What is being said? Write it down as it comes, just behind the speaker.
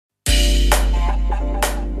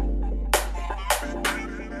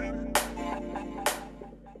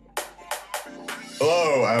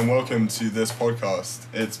Hello and welcome to this podcast.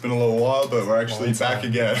 It's been a little while, but we're actually back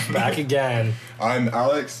again. Back again. I'm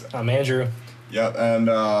Alex. I'm Andrew. Yeah,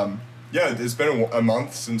 and it's been a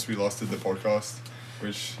month since we last did the podcast,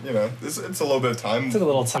 which, you know, it's a little bit of time. Took a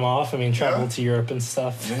little time off. I mean, traveled to Europe and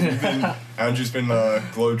stuff. Andrew's been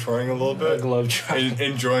globe-trotting a little bit. Globe-trotting.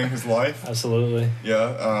 Enjoying his life. Absolutely.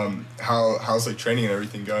 Yeah. How's like training and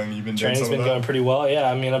everything going? You've been doing Training's been going pretty well. Yeah,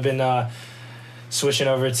 I mean, I've been switching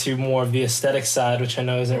over to more of the aesthetic side, which I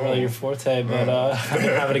know isn't really your forte, but I've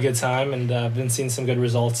been having a good time, and I've been seeing some good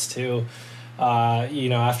results too.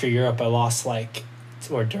 After Europe, I lost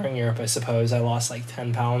during Europe, I suppose, I lost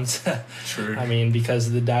 10 pounds. True. I mean,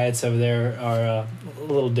 because the diets over there are a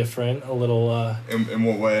little different, a little... In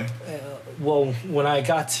what way? Well, when I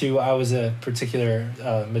was a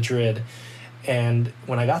particular Madrid, and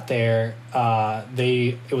when I got there,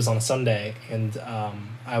 it was on a Sunday, and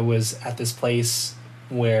I was at this place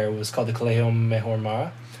where it was called the Colegio Mejor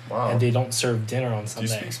Mara. Wow. And they don't serve dinner on Sunday.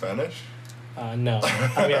 Do you speak Spanish? No.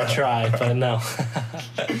 I mean, I tried, but no.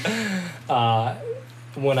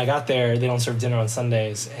 When I got there, they don't serve dinner on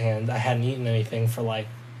Sundays, and I hadn't eaten anything for a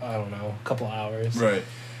couple hours. Right.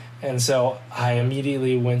 And so I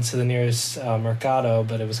immediately went to the nearest mercado,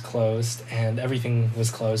 but it was closed, and everything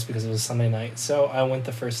was closed because it was Sunday night. So I went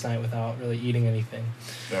the first night without really eating anything.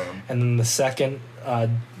 Damn. And then the second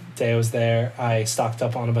day I was there, I stocked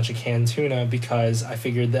up on a bunch of canned tuna because I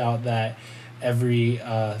figured out that every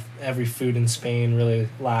food in Spain really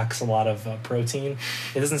lacks a lot of protein.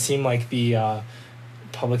 It doesn't seem like the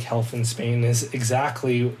public health in Spain is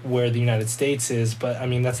exactly where the United States is, but I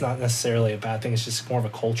mean, that's not necessarily a bad thing. It's just more of a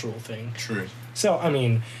cultural thing. True. So, I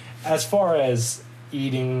mean, as far as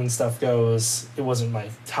eating and stuff goes, it wasn't my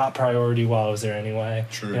top priority while I was there anyway.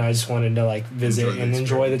 True. I just wanted to visit and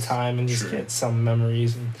enjoy the time and just get some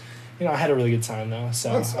memories. And I had a really good time though, so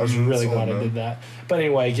I was really glad I did that. But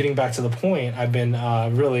anyway, getting back to the point, I've been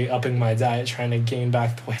really upping my diet, trying to gain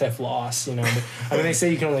back the weight I've lost. I mean, they say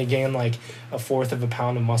you can only gain a fourth of a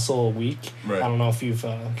pound of muscle a week. Right. I don't know if you've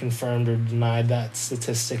confirmed or denied that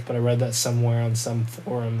statistic, but I read that somewhere on some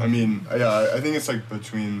forum. I mean, yeah, I think it's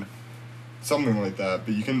between something like that,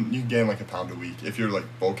 but you can gain a pound a week if you're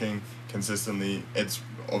bulking consistently. It's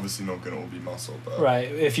obviously not going to all be muscle, but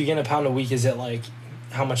right. If you gain a pound a week, is it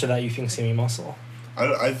how much of that you think is going to be muscle?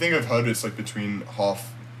 I think I've heard it's between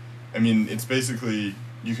half. I mean, it's basically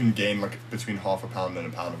you can gain between half a pound and a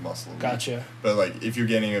pound of muscle a week. Gotcha. But if you're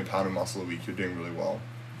gaining a pound of muscle a week, you're doing really well.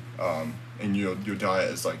 And your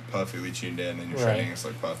diet is perfectly tuned in, and your training is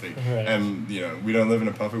perfect. Right. And we don't live in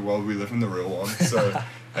a perfect world; we live in the real one. So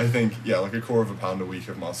I think a quarter of a pound a week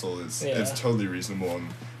of muscle is totally reasonable and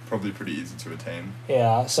probably pretty easy to attain.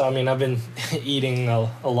 Yeah. So I mean, I've been eating a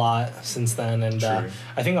lot since then, and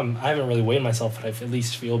I think I haven't really weighed myself, but I at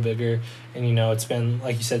least feel bigger. And it's been,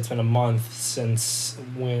 like you said, it's been a month since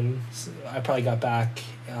when I probably got back.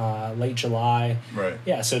 Late July. Right.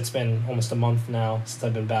 Yeah, so it's been almost a month now since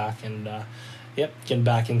I've been back, and getting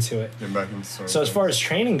back into it. So as far as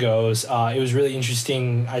training goes, it was really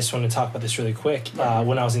interesting. I just want to talk about this really quick.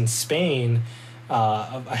 When I was in Spain,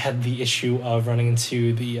 I had the issue of running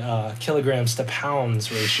into the kilograms to pounds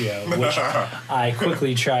ratio, which I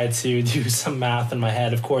quickly tried to do some math in my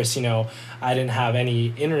head. Of course, I didn't have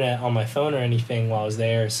any internet on my phone or anything while I was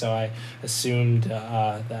there, so I assumed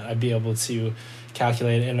that I'd be able to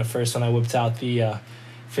calculate it. And at first, when I whipped out the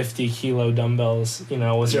 50 kilo dumbbells, it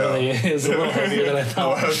was a little heavier than I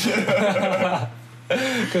thought.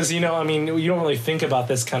 Because, I mean, you don't really think about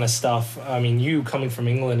this kind of stuff. I mean, you coming from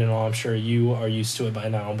England and all, I'm sure you are used to it by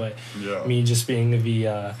now. But me just being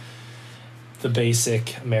the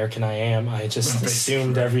basic American I am, I just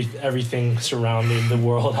assumed everything surrounding the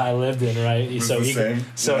world I lived in, right?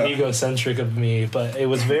 So egocentric of me. But it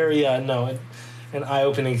was very, an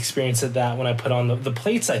eye-opening experience at that when I put on the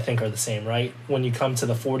plates. I think are the same, right? When you come to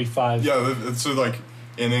the 45. Yeah, so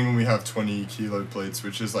in England we have 20 kilo plates,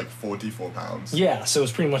 which is 44 pounds. Yeah, so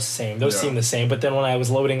it's pretty much the same. Those seem the same. But then when I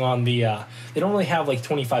was loading on the, they don't really have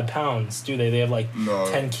 25 pounds, do they? They have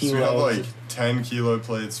 10 kilos. So we have 10 kilo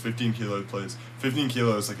plates, 15 kilo plates. 15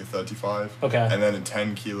 kilo is a 35. Okay. And then a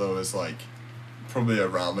 10 kilo is probably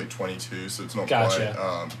around 22, so it's not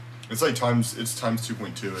quite. It's times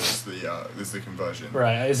 2.2 is the conversion.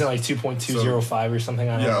 Right. Isn't it 2.205 or something?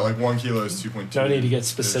 I don't know. 1 kilo is 2.2. No need to get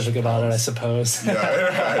specific about it, I suppose.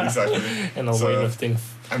 Yeah, exactly. And the weightlifting.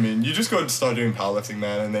 I mean, you just got to start doing powerlifting,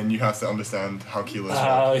 man, and then you have to understand how kilos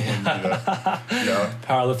work. Yeah.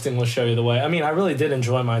 Powerlifting will show you the way. I mean, I really did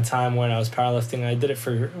enjoy my time when I was powerlifting. I did it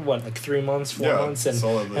for, 3 months, 4 months?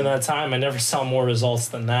 And at that time, I never saw more results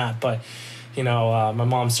than that. But my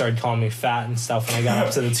mom started calling me fat and stuff when I got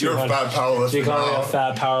up to the 200. You're a fat powerlifter. She called me a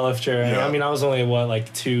fat powerlifter. Yeah. I mean, I was only,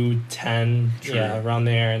 210, around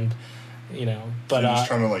there, and, but... So you're just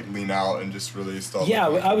trying to, lean out and just really start... Yeah,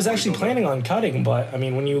 I was actually planning on cutting, but, I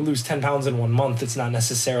mean, when you lose 10 pounds in 1 month, it's not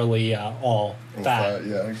necessarily all fat.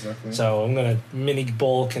 Yeah, exactly. So I'm going to mini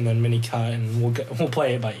bulk and then mini cut, and we'll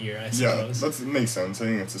play it by ear, I suppose. Yeah, that makes sense. I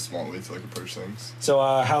think it's a smart way to, approach things. So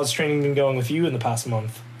how's training been going with you in the past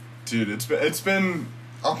month? Dude, it's been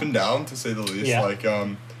up and down, to say the least.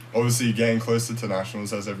 Yeah. Obviously getting closer to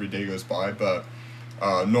nationals as every day goes by, but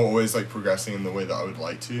not always, progressing in the way that I would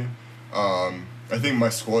like to. I think my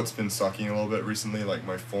squat's been sucking a little bit recently.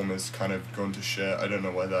 My form has kind of gone to shit. I don't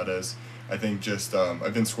know why that is. I think just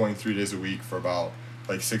I've been squatting 3 days a week for about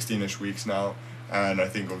 16-ish weeks now, and I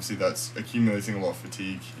think obviously that's accumulating a lot of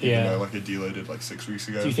fatigue. Even though I deloaded 6 weeks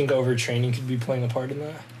ago. Do you think overtraining could be playing a part in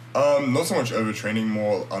that? Not so much overtraining,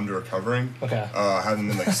 more under recovering. Okay. Haven't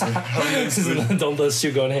been sleep. Don't those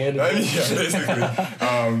two go in hand? Yeah, basically.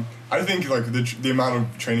 I think the amount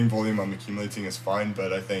of training volume I'm accumulating is fine,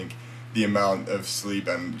 but I think the amount of sleep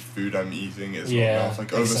and food I'm eating is not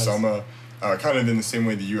enough. Over summer, kind of in the same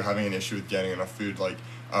way that you were having an issue with getting enough food,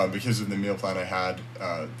 because of the meal plan I had,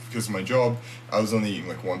 because of my job, I was only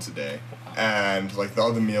eating once a day. And the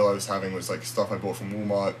other meal I was having was stuff I bought from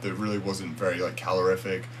Walmart that really wasn't very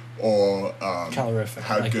calorific or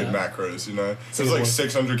had good macros, So it was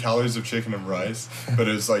 600 calories of chicken and rice, but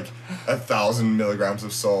it was 1,000 milligrams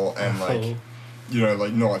of salt and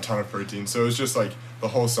not a ton of protein. So it was just the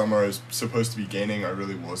whole summer I was supposed to be gaining, I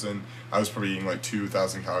really wasn't. I was probably eating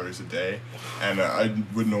 2,000 calories a day, and I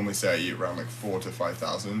would normally say I eat around 4,000 to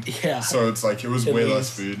 5,000. Yeah. So it's it was way less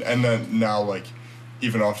food, and then now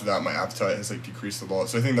even after that my appetite has decreased a lot.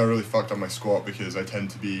 So I think that really fucked up my squat, because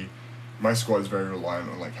my squat is very reliant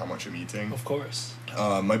on how much I'm eating. Of course.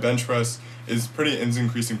 My bench press is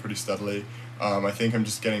increasing pretty steadily. I think I'm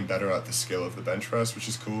just getting better at the skill of the bench press, which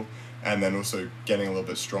is cool. And then also getting a little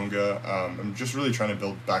bit stronger. I'm just really trying to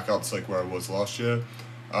build back up to where I was last year.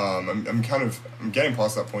 I'm getting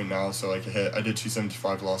past that point now. So I did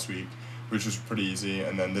 275 last week, which was pretty easy.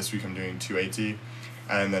 And then this week I'm doing 280.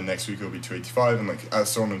 And then next week it'll be 285, and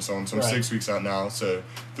so on and so on. So I'm 6 weeks out now. So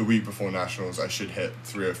the week before nationals, I should hit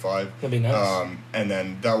 305. That'd be nice. And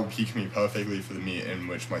then that will peak me perfectly for the meet, in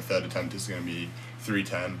which my third attempt is going to be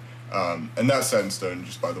 310. And that's set in stone,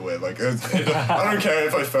 just by the way. I don't care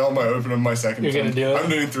if I fail my open and my second attempt. You're gonna do it? I'm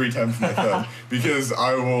doing 310 for my third, because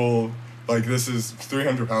I will. This is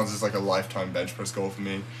 300 pounds is a lifetime bench press goal for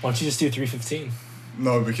me. Why don't you just do 315?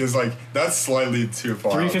 No, because that's slightly too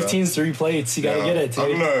far. 315 is 3 plates. You gotta get it, dude. I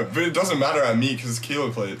don't know, but it doesn't matter at me because it's kilo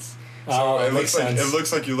plates. So it looks it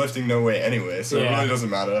looks like you're lifting no weight anyway. So it really doesn't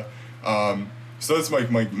matter. So that's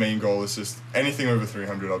my main goal. Is just anything over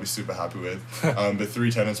 300, I'll be super happy with. But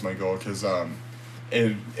 310 is my goal, because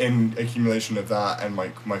in accumulation of that and my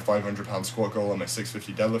 500 pound squat goal and my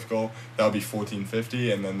 650 deadlift goal, that'll be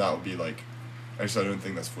 1450, and then that would be actually, I don't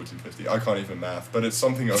think that's 1450. I can't even math, but it's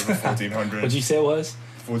something over 1400. What'd you say it was?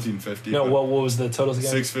 1450. No, what was the totals again?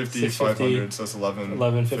 650, 500, so that's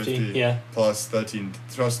 1150. Yeah. Plus 13,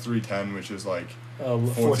 plus 310, which is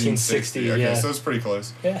 1460. Okay, so it's pretty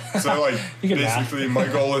close. Yeah. So basically, my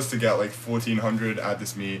goal is to get 1400 at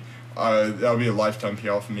this meet. That'll be a lifetime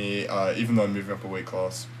PR for me, even though I'm moving up a weight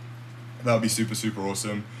class. That'll be super, super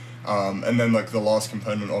awesome. And then the last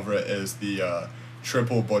component of it is the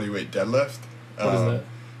triple bodyweight deadlift. What is that?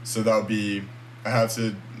 So that would be,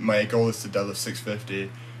 my goal is to deadlift 650.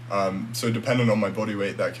 So depending on my body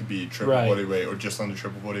weight, that could be triple body weight or just under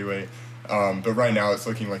triple body weight. But right now it's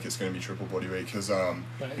looking like it's going to be triple body weight, because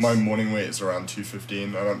my morning weight is around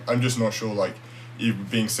 215. And I'm just not sure,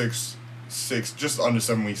 being six, just under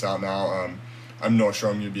 7 weeks out now, I'm not sure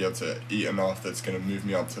I'm going to be able to eat enough that's going to move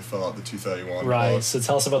me up to fill out the 231. Right, so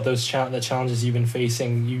tell us about those the challenges you've been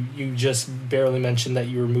facing. You just barely mentioned that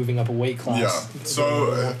you were moving up a weight class. Yeah,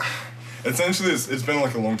 so essentially it's been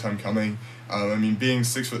a long time coming. Being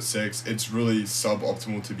 6'6", it's really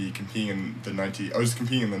suboptimal to be competing in the 90. I was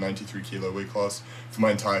competing in the 93 kilo weight class for my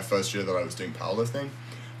entire first year that I was doing powerlifting.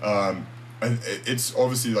 It's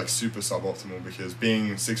obviously super suboptimal, because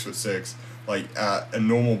being 6'6", at a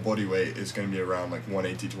normal body weight is going to be around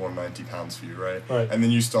 180 to 190 pounds for you, right? And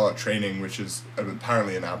then you start training, which is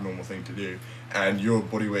apparently an abnormal thing to do, and your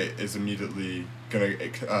body weight is immediately going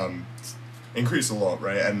to increase a lot,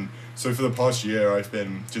 right? And so for the past year, I've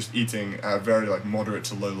been just eating at a very moderate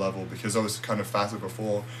to low level, because I was kind of fatter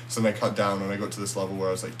before. So then I cut down and I got to this level where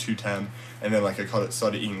I was 210, and then I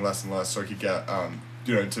started eating less and less so I could get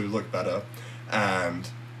to look better. And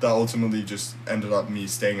that ultimately just ended up me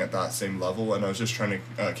staying at that same level, and I was just trying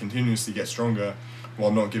to continuously get stronger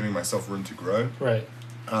while not giving myself room to grow. Right.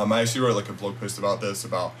 I actually wrote like a blog post about this,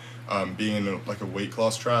 about being in a weight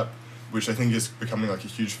class trap, which I think is becoming like a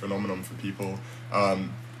huge phenomenon for people.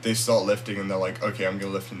 They start lifting and they're like, okay, I'm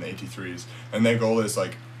going to lift in the 83s. And their goal is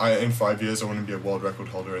like, in 5 years, I want to be a world record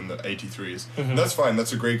holder in the 83s. Mm-hmm. That's fine.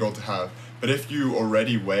 That's a great goal to have. But if you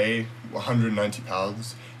already weigh 190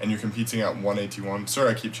 pounds and you're competing at 181, sorry,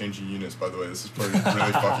 I keep changing units, by the way. This is probably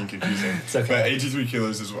really fucking confusing. It's okay. But 83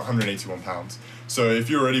 kilos is 181 pounds. So if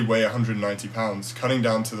you already weigh 190 pounds, cutting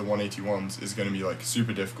down to the 181s is going to be like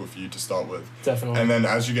super difficult for you to start with. Definitely. And then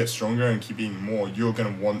as you get stronger and keep eating more, you're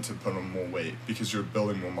going to want to put on more weight because you're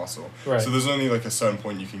building more muscle. Right. So there's only like a certain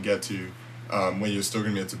point you can get to where you're still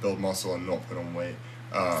going to be able to build muscle and not put on weight.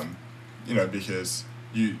 Because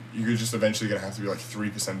you're just eventually going to have to be like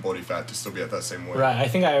 3% body fat to still be at that same weight. Right. I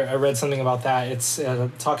think I read something about that. It's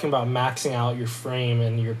talking about maxing out your frame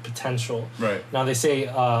and your potential. Right. Now they say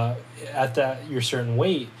at your certain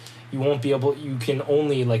weight, you can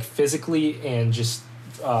only like physically and just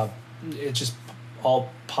it's just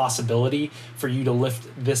all possibility for you to lift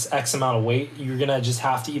this X amount of weight. You're going to just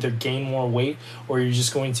have to either gain more weight or you're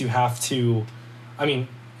just going to have to,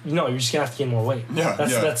 you're just going to have to gain more weight.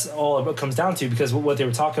 That's all it comes down to, because what they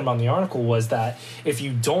were talking about in the article was that if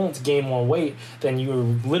you don't gain more weight, then you're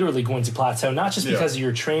literally going to plateau, not just because of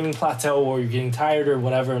your training plateau or you're getting tired or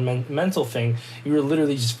whatever mental thing. You're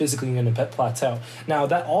literally just physically going to plateau. Now,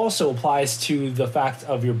 that also applies to the fact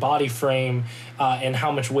of your body frame and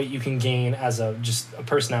how much weight you can gain as a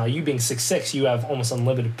personality. You being 6'6", you have almost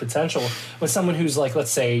unlimited potential. With someone who's like, let's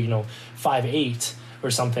say, 5'8" or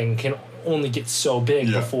something, can only get so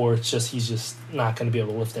big before he's just not going to be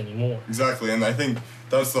able to lift anymore. Exactly, and I think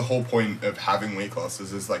that's the whole point of having weight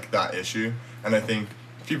classes, is like that issue. And I think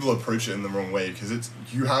people approach it in the wrong way, because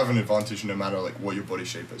you have an advantage no matter like what your body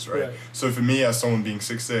shape is, right? So for me, as someone being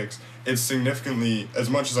 6'6", it's significantly, as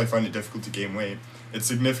much as I find it difficult to gain weight, it's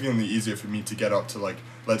significantly easier for me to get up to like,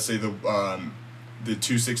 let's say the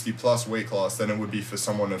 260 plus weight class than it would be for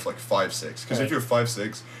someone of like 5'6". Because if you're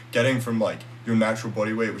 5'6", getting from like your natural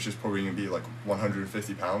body weight, which is probably going to be like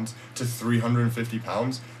 150 pounds, to 350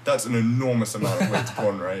 pounds, that's an enormous amount of weight to put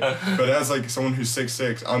on, right? But as like someone who's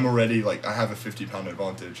 6'6", I'm already like, I have a 50-pound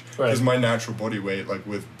advantage. Because my natural body weight, like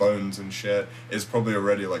with bones and shit, is probably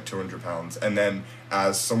already like 200 pounds. And then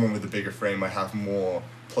as someone with a bigger frame, I have more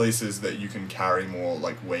places that you can carry more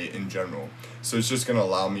like weight in general. So it's just going to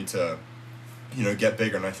allow me to get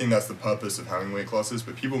bigger, and I think that's the purpose of having weight classes,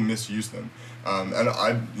 but people misuse them. And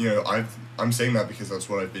I'm saying that because that's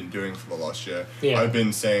what I've been doing for the last year. I've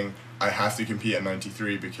been saying I have to compete at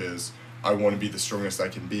 93 because I want to be the strongest I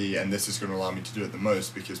can be, and this is going to allow me to do it the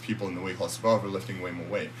most because people in the weight class above are lifting way more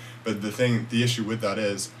weight. But the issue with that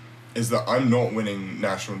is that I'm not winning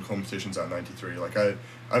national competitions at 93. Like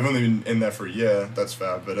I've only been in there for a year, that's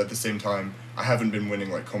fair, but at the same time, I haven't been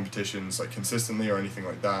winning like competitions like consistently or anything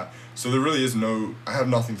like that. So there really is I have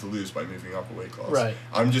nothing to lose by moving up a weight class. Right.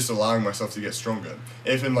 I'm just allowing myself to get stronger.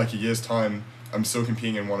 If in like a year's time, I'm still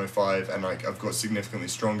competing in 105 and like I've got significantly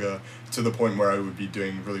stronger to the point where I would be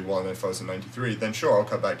doing really well if I was in 93, then sure, I'll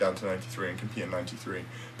cut back down to 93 and compete at 93.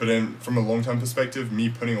 But from a long-term perspective, me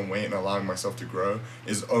putting on weight and allowing myself to grow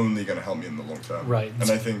is only going to help me in the long term. Right. And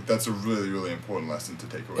I think that's a really, really important lesson to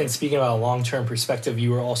take away. And speaking about a long-term perspective,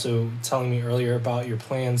 you were also telling me earlier about your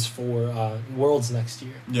plans for Worlds next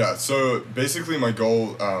year. Yeah, so basically my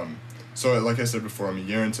goal, so like I said before, I'm a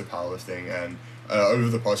year into powerlifting, and over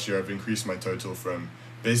the past year, I've increased my total from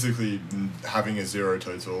basically having a zero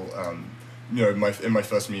total. In my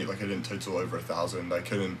first meet, like I didn't total over 1,000.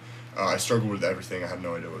 I struggled with everything. I had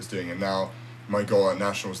no idea what I was doing. And now my goal at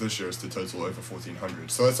nationals this year is to total over 1,400.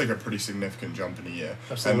 So that's like a pretty significant jump in a year.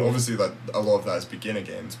 Absolutely. And obviously that a lot of that is beginner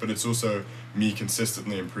gains, but it's also me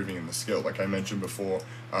consistently improving in the skill. Like I mentioned before,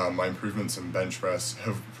 my improvements in bench press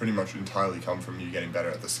have pretty much entirely come from me getting better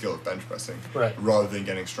at the skill of bench pressing, rather than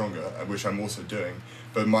getting stronger, which I'm also doing.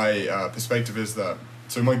 But my perspective is that,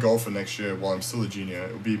 so my goal for next year, while I'm still a junior,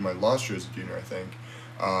 it will be my last year as a junior, I think.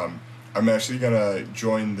 I'm actually going to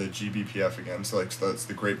join the GBPF again, so that's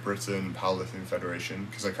the Great Britain Powerlifting Federation,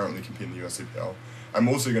 because I currently compete in the USAPL. I'm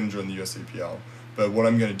also going to join the USAPL, but what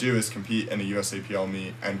I'm going to do is compete in a USAPL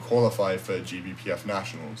meet and qualify for GBPF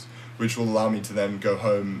Nationals, which will allow me to then go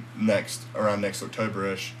home around next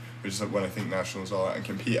October-ish, which is when I think Nationals are, and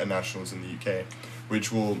compete at Nationals in the UK,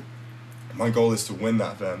 my goal is to win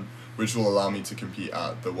that then, which will allow me to compete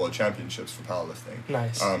at the World Championships for powerlifting.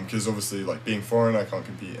 Nice. Because obviously, like, being foreign, I can't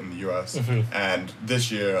compete in the US. Mm-hmm. And this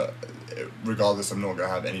year, regardless, I'm not going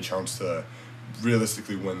to have any chance to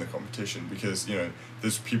realistically win the competition, because, you know,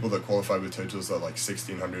 there's people that qualify with totals that are like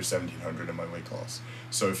 1,600, 1,700 in my weight class.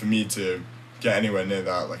 So for me to get anywhere near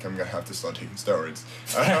that, like, I'm going to have to start taking steroids.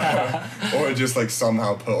 Or just, like,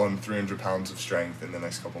 somehow put on 300 pounds of strength in the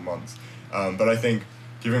next couple months. But I think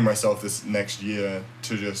giving myself this next year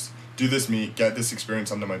to just do this meet, get this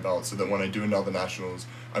experience under my belt, so that when I do another nationals,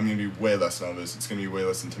 I'm going to be way less nervous. It's going to be way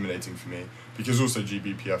less intimidating for me, because also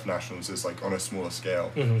GBPF nationals is, like, on a smaller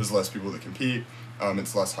scale. Mm-hmm. There's less people that compete.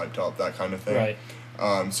 It's less hyped up, that kind of thing. Right.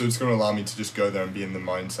 So it's going to allow me to just go there and be in the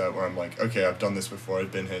mindset where I'm like, okay, I've done this before,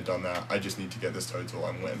 I've been here, done that, I just need to get this total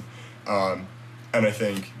and win. And I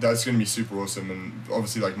think that's going to be super awesome, and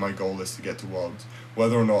obviously, like, my goal is to get to Worlds.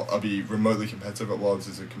 Whether or not I'll be remotely competitive at Worlds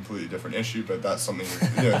is a completely different issue, but that's something,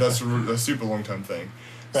 you know, that's a super long-term thing.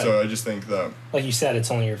 Right. So I just think that... Like you said,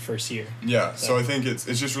 it's only your first year. Yeah, so I think it's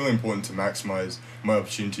just really important to maximize my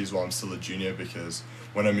opportunities while I'm still a junior, because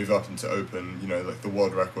when I move up into open, you know, like, the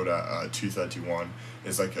world record at 231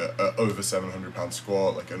 is like a over 700 pound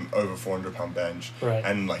squat, like an over 400 pound bench, right,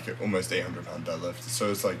 and like almost 800 pound deadlift. So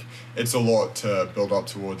it's like, it's a lot to build up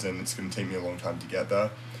towards, and it's going to take me a long time to get there.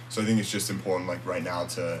 So I think it's just important, like, right now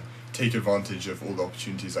to take advantage of all the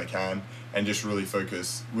opportunities I can, and just really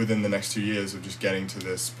focus within the next 2 years of just getting to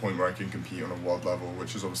this point where I can compete on a world level,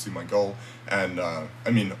 which is obviously my goal. And I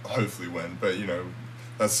mean, hopefully win, but, you know,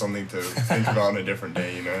 that's something to think about on a different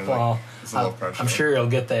day, you know? Well, like, it's a lot of pressure. I'm sure you'll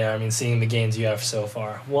get there. I mean, seeing the gains you have so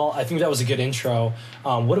far. Well, I think that was a good intro.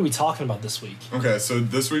 What are we talking about this week? Okay, so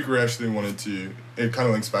this week we actually wanted to, it kind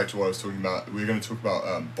of links back to what I was talking about. We're going to talk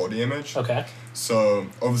about body image. Okay. So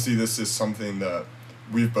obviously this is something that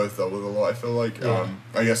we've both dealt with a lot, I feel like. Yeah.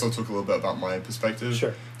 I guess I'll talk a little bit about my perspective.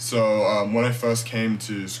 Sure. So when I first came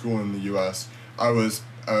to school in the US, I was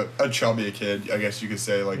a chubby kid, I guess you could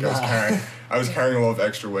say. Like, I was carrying a lot of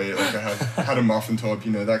extra weight. Like, I had a muffin top,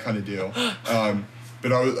 you know, that kind of deal.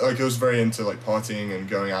 But I was very into, like, partying and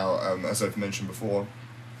going out, as I've mentioned before.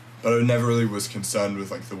 But I never really was concerned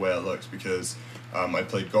with, like, the way I looked, because I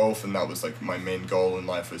played golf, and that was, like, my main goal in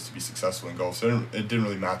life was to be successful in golf. So it didn't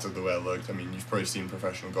really matter the way I looked. I mean, you've probably seen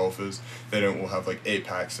professional golfers. They don't all have, like,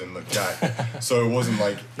 8-packs and look jacked. So it wasn't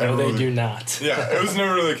like... No, they do not. Yeah, it was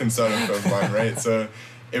never really a concern of mine, right? So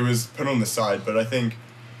it was put on the side. But I think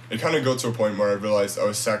it kind of got to a point where I realized I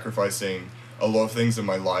was sacrificing a lot of things in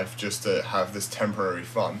my life just to have this temporary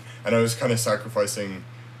fun. And I was kind of sacrificing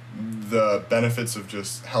the benefits of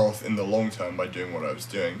just health in the long term by doing what I was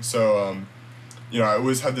doing. So, you know, I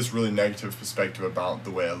always had this really negative perspective about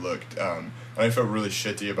the way I looked. And I felt really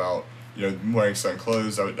shitty about, you know, wearing certain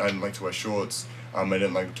clothes. I didn't like to wear shorts. I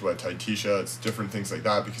didn't like to wear tight t-shirts, different things like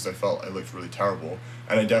that, because I felt I looked really terrible.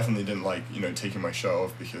 And I definitely didn't like, you know, taking my shirt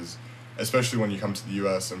off, because especially when you come to the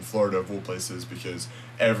US and Florida of all places, because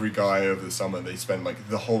every guy over the summer, they spend like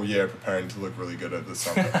the whole year preparing to look really good over the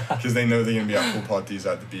summer, because they know they're going to be at pool parties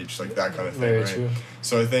at the beach, like that kind of thing. Very right? True.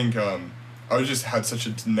 So I think I just had such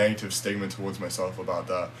a negative stigma towards myself about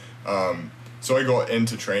that. So I got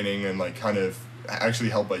into training, and like kind of actually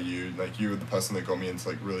helped by you. Like, you were the person that got me into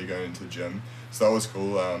like really going into the gym. So that was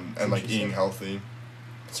cool. And like eating healthy.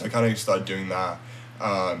 So I kind of started doing that.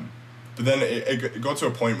 But then it got to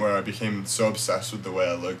a point where I became so obsessed with the way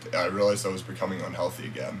I looked, I realized I was becoming unhealthy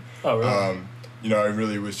again. Oh, really? You know, I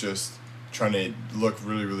really was just trying to look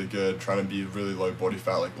really, really good, trying to be really low body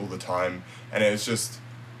fat, like, all the time. And it was just,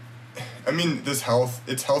 I mean, it's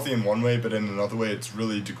healthy in one way, but in another way, it's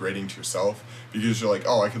really degrading to yourself, because you're like,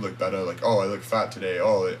 oh, I could look better. Like, oh, I look fat today.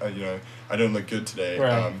 Oh, you know, I don't look good today.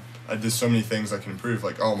 Right. There's so many things I can improve,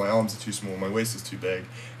 like, oh, my arms are too small, my waist is too big.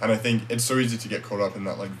 And I think it's so easy to get caught up in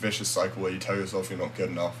that, like, vicious cycle where you tell yourself you're not good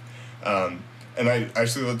enough. And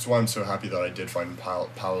that's why I'm so happy that I did find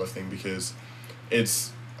powerlifting, because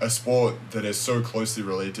it's a sport that is so closely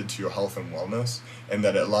related to your health and wellness, and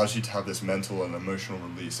that it allows you to have this mental and emotional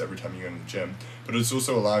release every time you go to the gym. But it's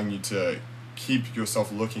also allowing you to keep yourself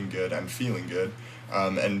looking good and feeling good,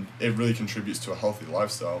 and it really contributes to a healthy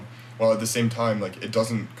lifestyle. While at the same time, like, it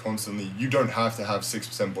doesn't constantly, you don't have to have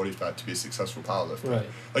 6% body fat to be a successful powerlifter. Right.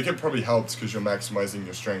 Like, it probably helps because you're maximizing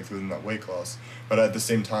your strength within that weight class. But at the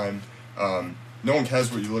same time, no one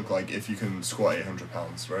cares what you look like if you can squat 800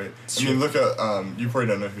 pounds, right? I mean, look at, you probably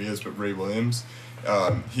don't know who he is, but Ray Williams.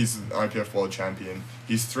 He's an IPF world champion.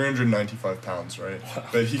 He's 395 pounds, right? Wow.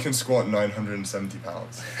 But he can squat 970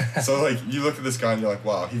 pounds. So, like, you look at this guy and you're like,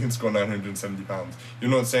 wow, he can squat 970 pounds.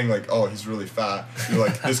 You're not saying, like, oh, he's really fat. You're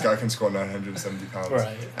like, this guy can squat 970 pounds.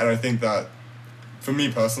 Right. And I think that, for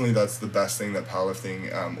me personally, that's the best thing that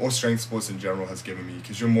powerlifting, or strength sports in general, has given me,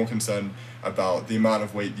 because you're more concerned about the amount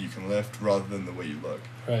of weight that you can lift rather than the way you look.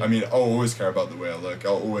 Right. I mean, I'll always care about the way I look.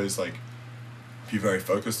 I'll always, like, be very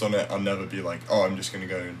focused on it. I'll never be like, oh, I'm just gonna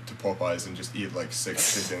go to Popeyes and just eat like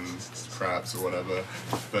 6 chicken crabs or whatever.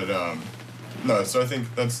 But no, so I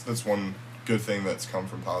think that's one good thing that's come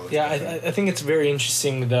from powerlifting. Yeah, I think it's very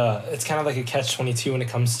interesting. It's kind of like a catch-22 when it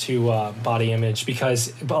comes to body image,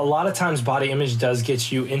 because a lot of times body image does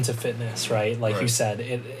get you into fitness, right? Like you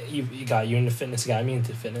said, you got you into fitness, got me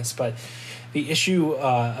into fitness. But the issue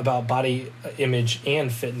about body image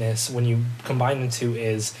and fitness, when you combine the two,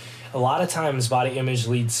 is a lot of times body image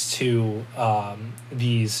leads to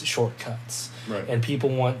these shortcuts. Right. And people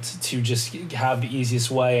want to just have the easiest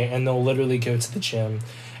way, and they'll literally go to the gym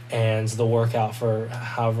and they'll work out for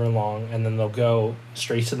however long, and then they'll go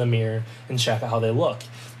straight to the mirror and check out how they look.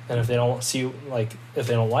 And if they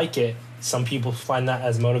don't like it, some people find that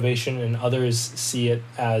as motivation, and others see it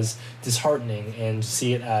as disheartening and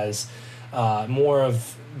see it as more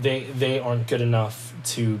of they aren't good enough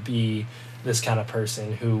to be this kind of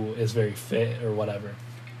person who is very fit or whatever.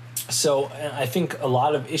 So I think a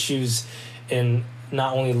lot of issues in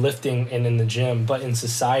not only lifting and in the gym, but in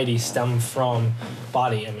society stem from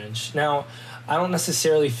body image. Now, I don't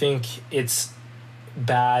necessarily think it's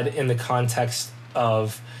bad in the context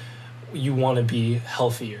of you want to be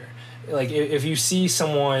healthier. Like if you see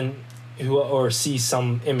someone or see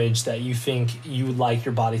some image that you think you would like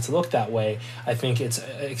your body to look that way, I think it's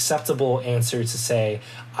an acceptable answer to say,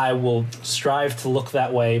 I will strive to look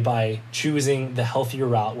that way by choosing the healthier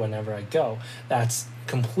route whenever I go. That's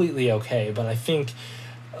completely okay. But I think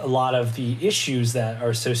a lot of the issues that are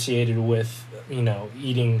associated with,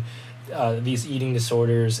 eating, these eating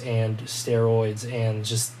disorders and steroids and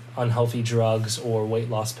just unhealthy drugs or weight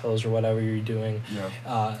loss pills or whatever you're doing,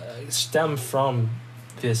 stem from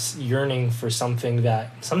this yearning for something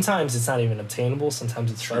that sometimes it's not even obtainable,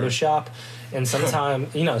 sometimes it's Photoshop, and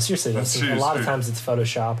sometimes, seriously, a lot of times it's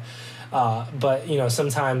Photoshop, but,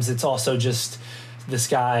 sometimes it's also just this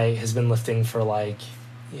guy has been lifting for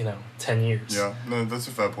 10 years. Yeah, no, that's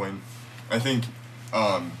a fair point. I think,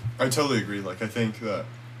 I totally agree. I think that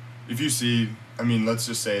if you see, let's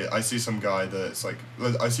just say I see some guy that's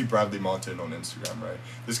I see Bradley Martin on Instagram, right?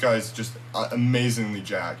 This guy's just amazingly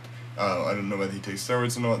jacked. I don't know whether he takes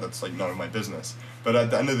steroids or not, that's none of my business. But at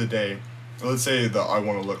the end of the day, let's say that I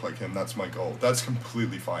want to look like him, that's my goal. That's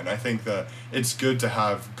completely fine. I think that it's good to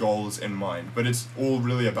have goals in mind, but it's all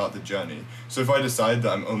really about the journey. So if I decide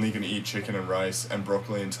that I'm only going to eat chicken and rice and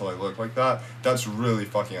broccoli until I look like that, that's really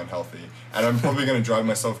fucking unhealthy. And I'm probably going to drive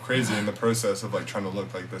myself crazy in the process of trying to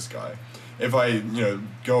look like this guy. If I,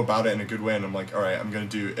 go about it in a good way and I'm all right, I'm going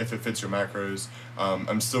to do, if it fits your macros,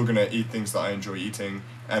 I'm still going to eat things that I enjoy eating,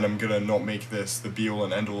 and I'm going to not make this the be-all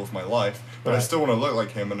and end-all of my life, but I still want to look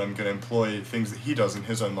like him, and I'm going to employ things that he does in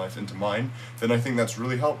his own life into mine, then I think that's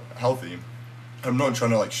really healthy. I'm not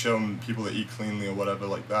trying to show people that eat cleanly or whatever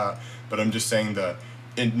like that, but I'm just saying that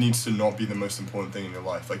it needs to not be the most important thing in your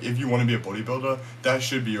life. If you want to be a bodybuilder, that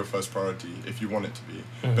should be your first priority if you want it to be.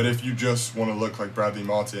 Mm-hmm. But if you just want to look like Bradley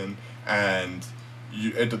Martin and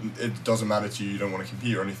it doesn't matter to you, you don't want to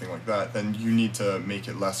compete or anything like that, then you need to make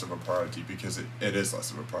it less of a priority, because it is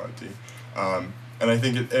less of a priority. And I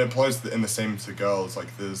think it applies in the same to girls.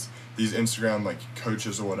 There's these Instagram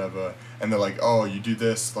coaches or whatever, and they're oh, you do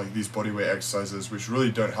this, these bodyweight exercises, which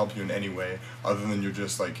really don't help you in any way other than you're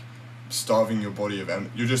just starving your body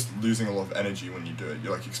you're just losing a lot of energy when you do it.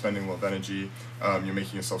 You're expending a lot of energy, you're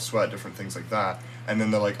making yourself sweat, different things like that. And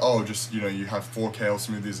then they're oh, just you have 4 kale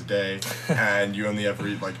smoothies a day and you only ever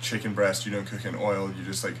eat chicken breast, you don't cook in oil, you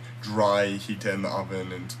just dry heat it in the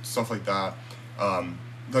oven and stuff like that.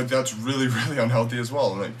 That's really, really unhealthy as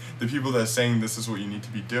well. The people that are saying this is what you need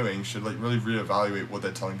to be doing should really reevaluate what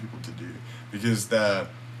they're telling people to do, because they're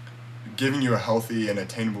giving you a healthy and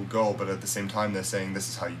attainable goal, but at the same time they're saying this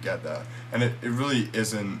is how you get there, and it really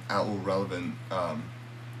isn't at all relevant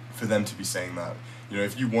for them to be saying that.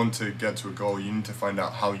 If you want to get to a goal, you need to find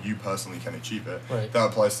out how you personally can achieve it. Right. That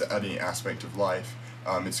applies to any aspect of life.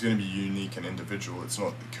 It's going to be unique and individual. It's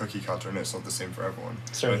not cookie cutter, and it's not the same for everyone.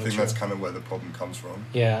 Certainly I think true. that's kind of where the problem comes from.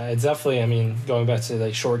 Yeah, it's definitely, going back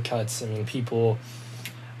to shortcuts, people,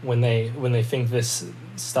 when they think this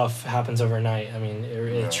stuff happens overnight,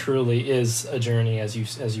 it truly is a journey, as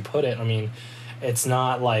you put it. It's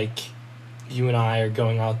not like you and I are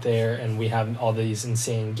going out there and we have all these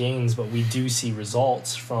insane gains, but we do see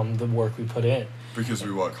results from the work we put in. Because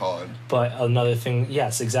we work hard. But another thing,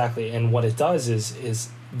 yes, exactly. And what it does is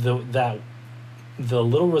the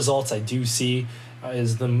little results I do see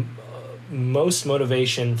is the most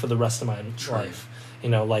motivation for the rest of my life.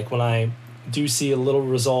 When I do see a little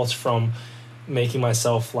results from making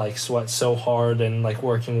myself sweat so hard and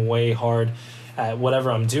working way hard at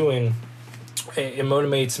whatever I'm doing, it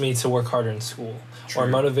motivates me to work harder in school. True. Or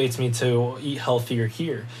it motivates me to eat healthier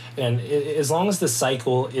here. And as long as the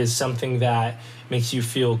cycle is something that makes you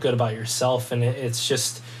feel good about yourself, and it's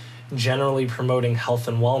just generally promoting health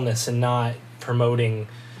and wellness and not promoting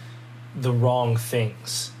the wrong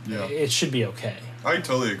things, it should be okay. I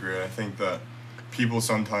totally agree. I think that people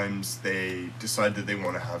sometimes, they decide that they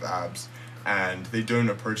want to have abs and they don't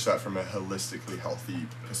approach that from a holistically healthy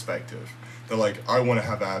perspective. They're like, I want to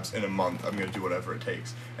have abs in a month, I'm going to do whatever it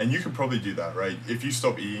takes. And you could probably do that, right? If you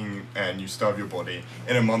stop eating and you starve your body,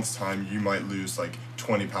 in a month's time, you might lose like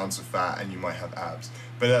 20 pounds of fat and you might have abs.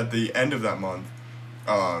 But at the end of that month,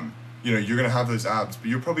 you're going to have those abs, but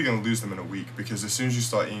you're probably going to lose them in a week, because as soon as you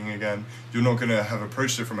start eating again, you're not going to have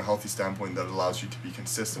approached it from a healthy standpoint that allows you to be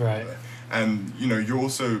consistent with it. And, you're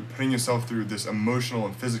also putting yourself through this emotional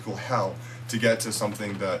and physical hell to get to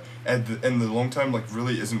something that in the long term, like,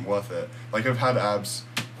 really isn't worth it. Like, I've had abs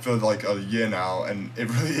for like a year now, and it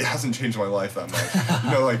really hasn't changed my life that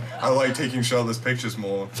much. Like, I like taking shirtless pictures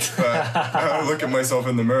more, but I look at myself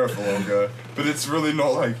in the mirror for longer, but it's really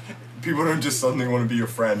not like, people don't just suddenly want to be your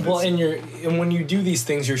friend. Well, and when you do these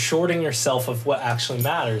things, you're shorting yourself of what actually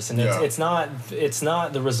matters, and it's not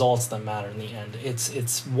the results that matter in the end.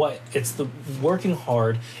 It's the working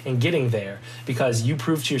hard and getting there, because you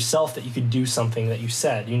proved to yourself that you could do something that you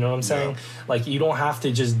said. You know what I'm saying? Like, you don't have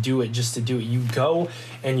to just do it just to do it. You go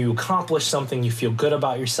and you accomplish something. You feel good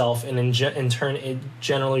about yourself, and in turn, it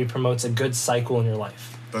generally promotes a good cycle in your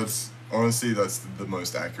life. Honestly, that's the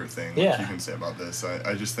most accurate thing you can say about this.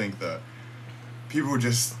 I just think that people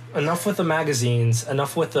just... Enough with the magazines,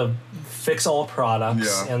 enough with the fix-all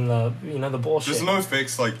products and the bullshit. There's no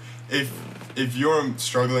fix. Like, if you're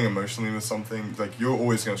struggling emotionally with something, like, you're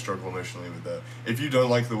always going to struggle emotionally with it. If you don't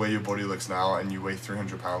like the way your body looks now and you weigh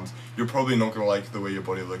 300 pounds, you're probably not going to like the way your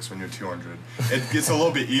body looks when you're 200. It gets a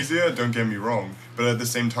little bit easier, don't get me wrong, but at the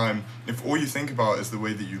same time, if all you think about is the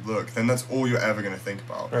way that you look, then that's all you're ever going to think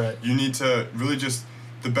about. Right. You need to really just...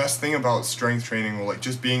 The best thing about strength training, or like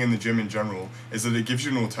just being in the gym in general, is that it gives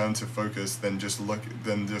you an alternative focus than just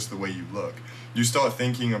the way you look. You start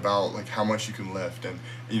thinking about like how much you can lift, and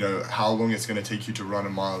how long it's going to take you to run a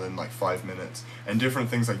mile in like 5 minutes, and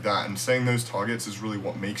different things like that. And setting those targets is really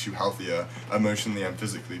what makes you healthier emotionally and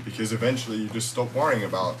physically, because eventually you just stop worrying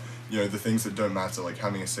about the things that don't matter, like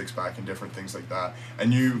having a six-pack and different things like that.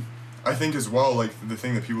 And I think as well, like, the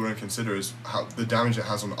thing that people don't consider is how the damage it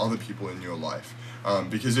has on other people in your life.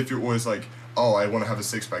 Because if you're always like, oh, I want to have a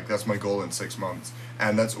six-pack, that's my goal in 6 months,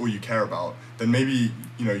 and that's all you care about, then maybe,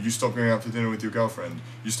 you stop going out to dinner with your girlfriend,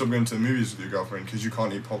 you stop going to the movies with your girlfriend because you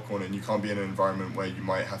can't eat popcorn, and you can't be in an environment where you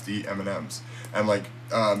might have to eat M&Ms. And, like,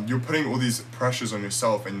 you're putting all these pressures on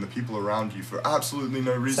yourself and the people around you for absolutely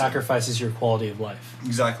no reason. Sacrifices your quality of life.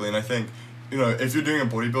 Exactly, and I think... if you're doing a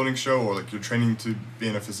bodybuilding show, or like you're training to be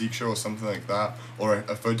in a physique show or something like that, or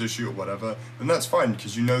a photo shoot or whatever, then that's fine,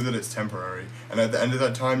 because you know that it's temporary. And at the end of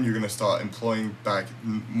that time, you're going to start employing back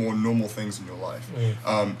more normal things in your life.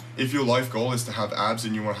 If your life goal is to have abs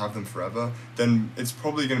and you want to have them forever, then it's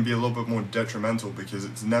probably going to be a little bit more detrimental, because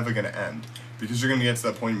it's never going to end. Because you're going to get to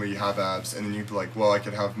that point where you have abs, and then you'd be like, well, I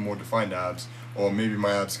could have more defined abs, or maybe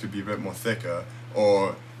my abs could be a bit more thicker,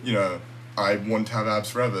 or, I want to have abs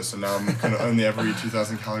forever, so now I'm going to only ever eat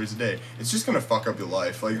 2,000 calories a day. It's just going to fuck up your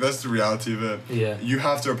life. Like, that's the reality of it. Yeah. You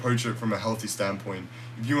have to approach it from a healthy standpoint.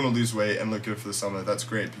 If you want to lose weight and look good for the summer, that's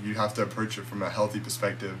great, but you have to approach it from a healthy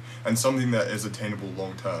perspective and something that is attainable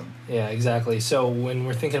long term. Yeah, exactly. So when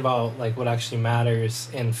we're thinking about, like, what actually matters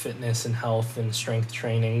in fitness and health and strength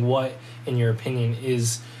training, what, in your opinion,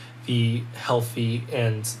 is the healthy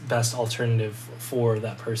and best alternative for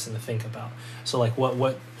that person to think about? So, like,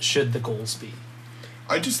 what should the goals be?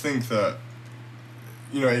 I just think that,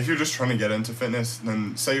 if you're just trying to get into fitness,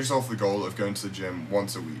 then set yourself the goal of going to the gym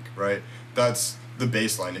once a week, right? That's the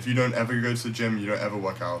baseline. If you don't ever go to the gym, you don't ever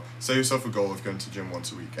work out, set yourself a goal of going to the gym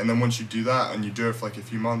once a week. And then once you do that, and you do it for like a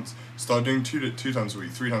few months, start doing two times a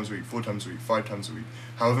week, 3 times a week, 4 times a week, 5 times a week,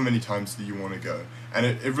 however many times that you want to go. And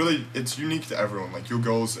it's unique to everyone. Like, your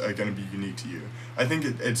goals are going to be unique to you. I think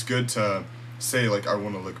it's good to say, like, I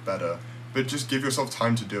want to look better, but just give yourself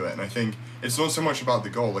time to do it. And I think it's not so much about the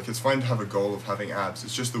goal. Like, it's fine to have a goal of having abs.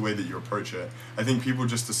 It's just the way that you approach it. I think people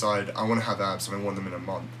just decide, I want to have abs and I want them in a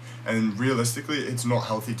month. And realistically, it's not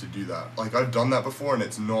healthy to do that. Like, I've done that before, and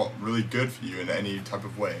it's not really good for you in any type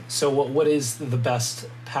of way. So what is the best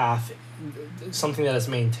path? Something that is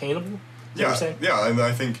maintainable? Yeah, and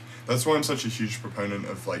I think that's why I'm such a huge proponent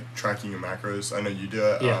of, like, tracking your macros. I know you do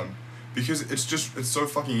it. Yeah. because it's so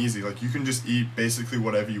fucking easy. Like, you can just eat basically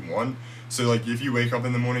whatever you want. So, like, if you wake up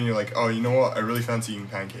in the morning, you're like, oh, you know what, I really fancy eating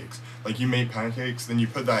pancakes. Like, you make pancakes, then you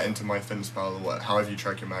put that into MyFitnessPal or however you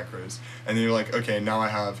track your macros, and then you're like, okay, now I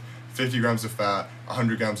have 50 grams of fat,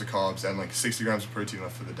 100 grams of carbs, and like 60 grams of protein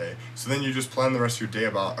left for the day. So then you just plan the rest of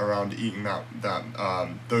your day around eating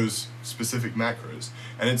those specific macros,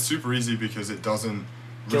 and it's super easy because it doesn't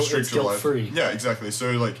restrict your life. Free. Yeah, exactly.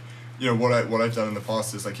 So, like, you know, what I've done in the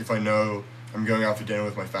past is, like, if I know I'm going out for dinner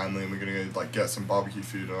with my family and we're gonna go, like, get some barbecue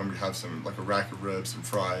food, and I'm gonna have some, like, a rack of ribs and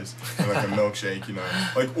fries and like a milkshake, you know,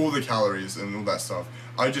 like all the calories and all that stuff.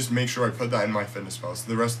 I just make sure I put that in MyFitnessPal. So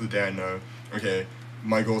the rest of the day I know, okay,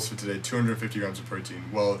 my goals for today, 250 grams of protein.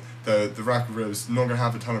 Well, the rack of ribs not gonna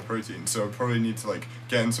have a ton of protein, so I probably need to, like,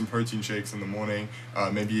 get in some protein shakes in the morning,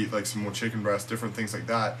 maybe eat, like, some more chicken breast, different things like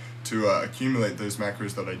that to accumulate those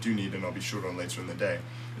macros that I do need and I'll be short on later in the day.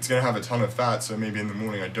 It's gonna have a ton of fat, so maybe in the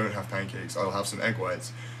morning I don't have pancakes, I'll have some egg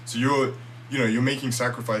whites. So you're making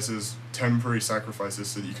sacrifices, temporary sacrifices,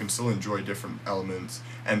 so that you can still enjoy different elements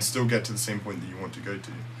and still get to the same point that you want to go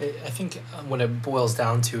to. I think what it boils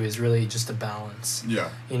down to is really just a balance. Yeah.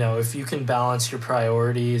 You know, if you can balance your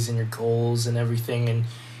priorities and your goals and everything, and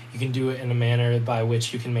you can do it in a manner by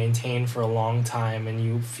which you can maintain for a long time and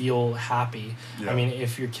you feel happy. Yeah. I mean,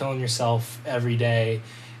 if you're killing yourself every day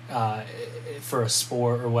for a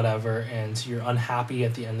sport or whatever, and you're unhappy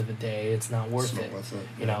at the end of the day, it's not worth it.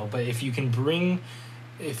 You know, but if you can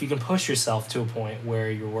push yourself to a point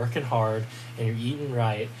where you're working hard and you're eating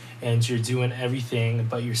right and you're doing everything,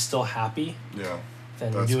 but you're still happy,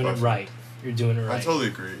 then you're doing it right. You're doing it right. I totally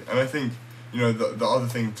agree. And I think, you know, the other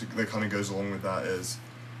thing that kind of goes along with that is,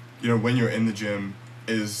 you know, when you're in the gym,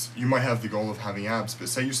 is you might have the goal of having abs, but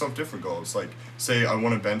set yourself different goals. Like, say I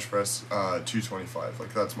want to bench press 225,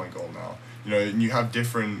 like, that's my goal now. You know, and you have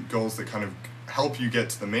different goals that kind of help you get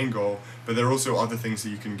to the main goal, but there are also other things that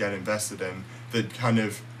you can get invested in that kind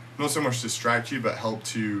of not so much distract you, but help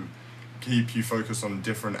to keep you focused on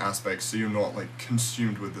different aspects, so you're not, like,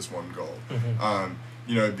 consumed with this one goal. Mm-hmm.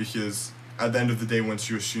 You know, because at the end of the day, once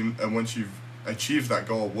you've achieve that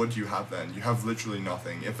goal, what do you have then? You have literally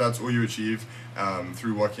nothing. If that's all you achieve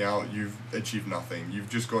through working out, you've achieved nothing. You've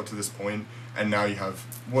just got to this point, and now you have,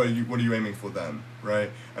 what are you aiming for then,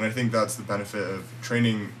 right? And I think that's the benefit of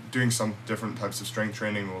training, doing some different types of strength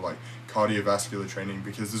training or, like, cardiovascular training,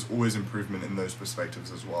 because there's always improvement in those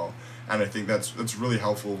perspectives as well. And I think that's really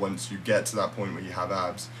helpful once you get to that point where you have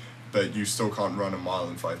abs, but you still can't run a mile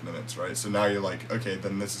in 5 minutes, right? So now you're like, okay,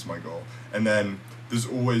 then this is my goal. And then there's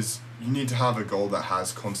always, you need to have a goal that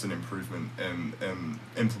has constant improvement and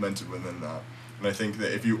implemented within that. And I think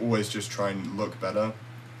that if you always just try and look better,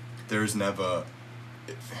 there's never,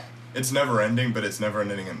 it's never ending, but it's never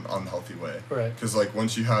ending in an unhealthy way. Right. Because, like,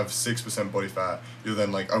 once you have 6% body fat, you're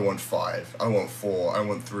then like, I want 5, I want 4, I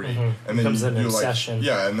want 3. Mm-hmm. And then becomes an obsession. Like,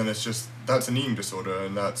 yeah, and then it's just, that's an eating disorder,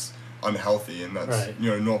 and that's unhealthy, and that's, right, you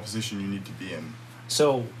know, not a position you need to be in.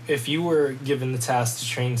 So if you were given the task to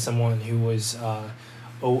train someone who was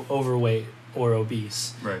overweight or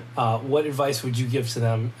obese, right, what advice would you give to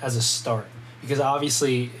them as a start? Because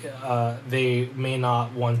obviously they may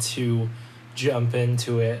not want to jump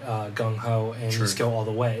into it gung-ho and True. Just go all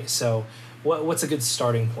the way. So what's a good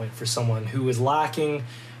starting point for someone who is lacking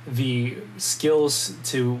the skills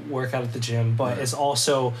to work out at the gym, but is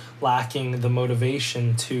also lacking the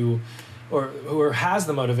motivation to, or has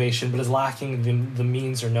the motivation but is lacking the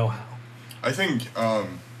means or know-how? I think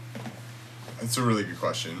it's a really good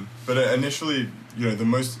question. But initially, you know, the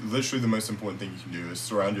most important thing you can do is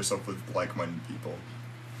surround yourself with like-minded people.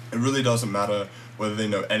 It really doesn't matter whether they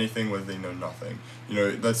know anything, whether they know nothing. You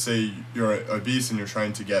know, let's say you're obese and you're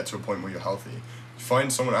trying to get to a point where you're healthy.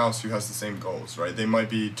 Find someone else who has the same goals, right? They might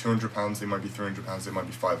be 200 pounds, they might be 300 pounds, they might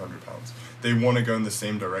be 500 pounds. They want to go in the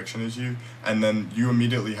same direction as you, and then you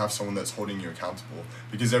immediately have someone that's holding you accountable.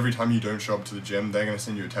 Because every time you don't show up to the gym, they're going to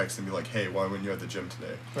send you a text and be like, hey, why weren't you at the gym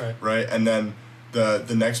today? Right? And then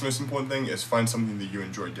the next most important thing is find something that you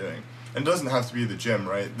enjoy doing. And it doesn't have to be the gym,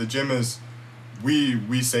 right? The gym is,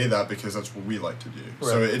 we say that because that's what we like to do. Right.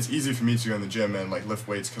 So it's easy for me to go in the gym and, like, lift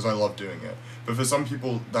weights because I love doing it. But for some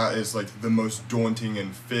people, that is, like, the most daunting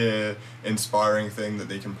and fear-inspiring thing that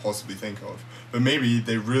they can possibly think of. But maybe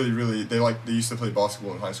they really, they used to play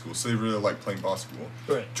basketball in high school, so they really like playing basketball.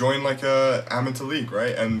 Right. Join, like, a amateur league,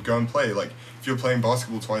 right? And go and play. Like, if you're playing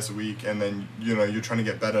basketball twice a week and then, you know, you're trying to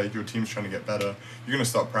get better, your team's trying to get better, you're going to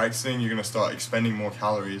start practicing, you're going to start expending more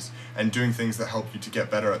calories and doing things that help you to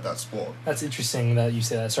get better at that sport. That's interesting interesting that you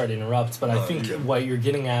say that. Sorry to interrupt, but I think what you're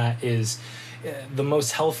getting at is the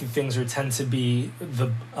most healthy things tend to be the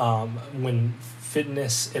when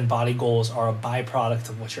fitness and body goals are a byproduct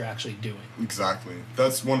of what you're actually doing. Exactly.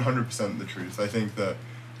 That's 100% the truth. I think that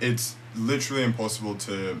it's literally impossible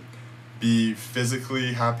to be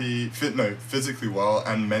physically physically well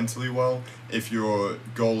and mentally well if your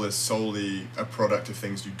goal is solely a product of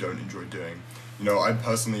things you don't enjoy doing. You know, I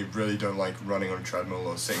personally really don't like running on a treadmill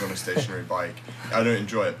or sitting on a stationary bike. I don't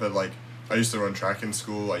enjoy it, but like I used to run track in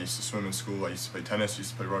school, I used to swim in school, I used to play tennis, I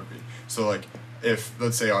used to play rugby. So like if,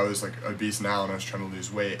 let's say I was like obese now and I was trying to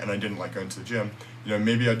lose weight and I didn't like going to the gym, you know,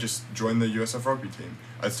 maybe I'd just join the USF rugby team.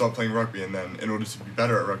 I'd start playing rugby, and then in order to be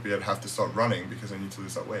better at rugby, I'd have to start running because I need to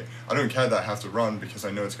lose that weight. I don't care that I have to run because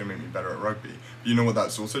I know it's going to make me better at rugby. But you know what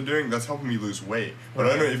that's also doing? That's helping me lose weight. But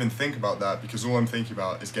I don't even think about that because all I'm thinking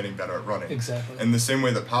about is getting better at running. Exactly. In the same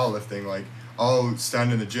way that powerlifting, like, I'll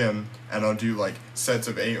stand in the gym and I'll do like sets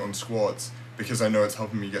of 8 on squats because I know it's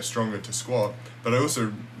helping me get stronger to squat, but I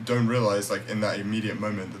also don't realize like in that immediate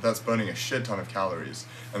moment that that's burning a shit ton of calories,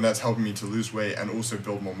 and that's helping me to lose weight and also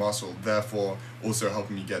build more muscle, therefore also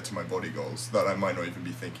helping me get to my body goals that I might not even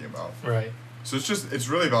be thinking about. Right. So it's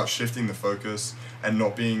really about shifting the focus and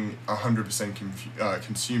not being 100%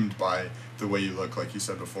 consumed by the way you look, like you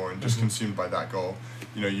said before, and just consumed by that goal.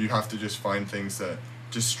 You know, you have to just find things that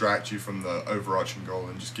distract you from the overarching goal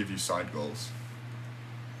and just give you side goals.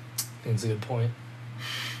 I think it's a good point.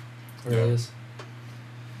 It really is.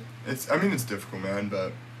 It's difficult, man,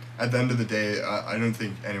 but at the end of the day, I don't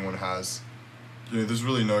think anyone has, you know, there's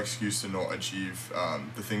really no excuse to not achieve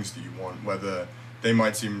the things that you want, whether they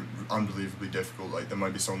might seem unbelievably difficult. Like there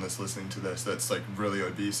might be someone that's listening to this that's like really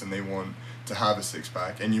obese and they want to have a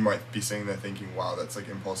six-pack, and you might be sitting there thinking, wow, that's like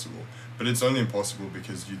impossible. But it's only impossible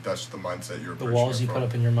because that's the mindset you're approaching. The walls you put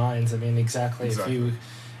up in your minds. I mean, exactly. If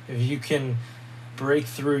you can break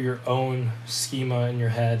through your own schema in your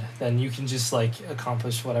head, then you can just like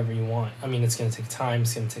accomplish whatever you want. I mean, it's going to take time,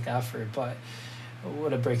 it's going to take effort, but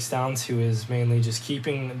what it breaks down to is mainly just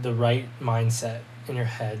keeping the right mindset in your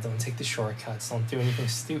head. Don't take the shortcuts, don't do anything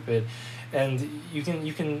stupid, and you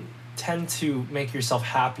can tend to make yourself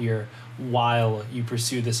happier while you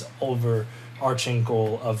pursue this overarching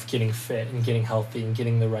goal of getting fit and getting healthy and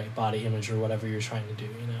getting the right body image or whatever you're trying to do,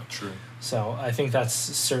 you know. True. So I think that's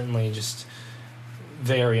certainly just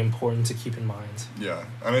very important to keep in mind. Yeah,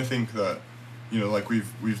 and I think that, you know, like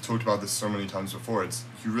we've talked about this so many times before, it's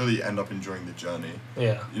you really end up enjoying the journey.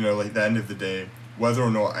 Yeah. You know, like at the end of the day, whether or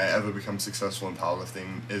not I ever become successful in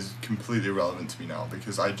powerlifting is completely irrelevant to me now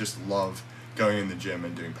because I just love going in the gym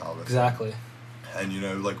and doing powerlifting. Exactly. And, you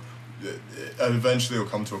know, like eventually it'll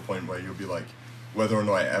come to a point where you'll be like, whether or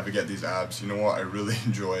not I ever get these abs, you know what, I really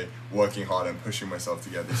enjoy working hard and pushing myself to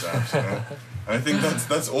get these abs, you know? And I think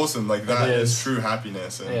that's awesome. Like that is true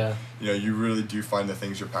happiness, and you know, you really do find the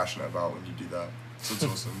things you're passionate about when you do that. So it's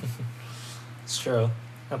awesome. It's true.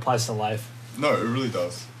 It applies to life. No, it really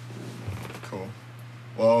does. Cool.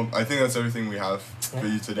 Well, I think that's everything we have for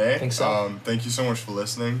you today. I think so. Thank you so much for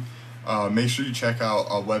listening. Make sure you check out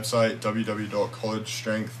our website,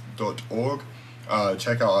 www.collegestrength.org.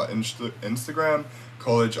 Check out our Instagram,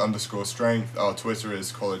 college_strength. Our Twitter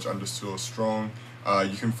is college_strong.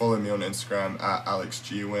 You can follow me on Instagram at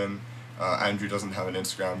AlexGwin. Andrew doesn't have an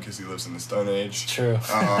Instagram because he lives in the Stone Age. True.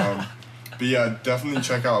 But yeah, definitely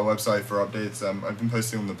check out our website for updates. I've been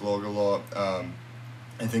posting on the blog a lot.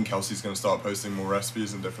 I think Kelsey's going to start posting more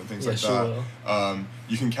recipes and different things like that. Will.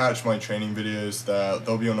 You can catch my training videos there.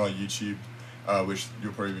 They'll be on our YouTube, which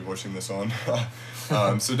you'll probably be watching this on.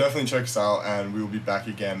 So definitely check us out, and we will be back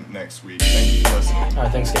again next week. Thank you for listening. All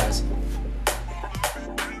right, thanks, guys.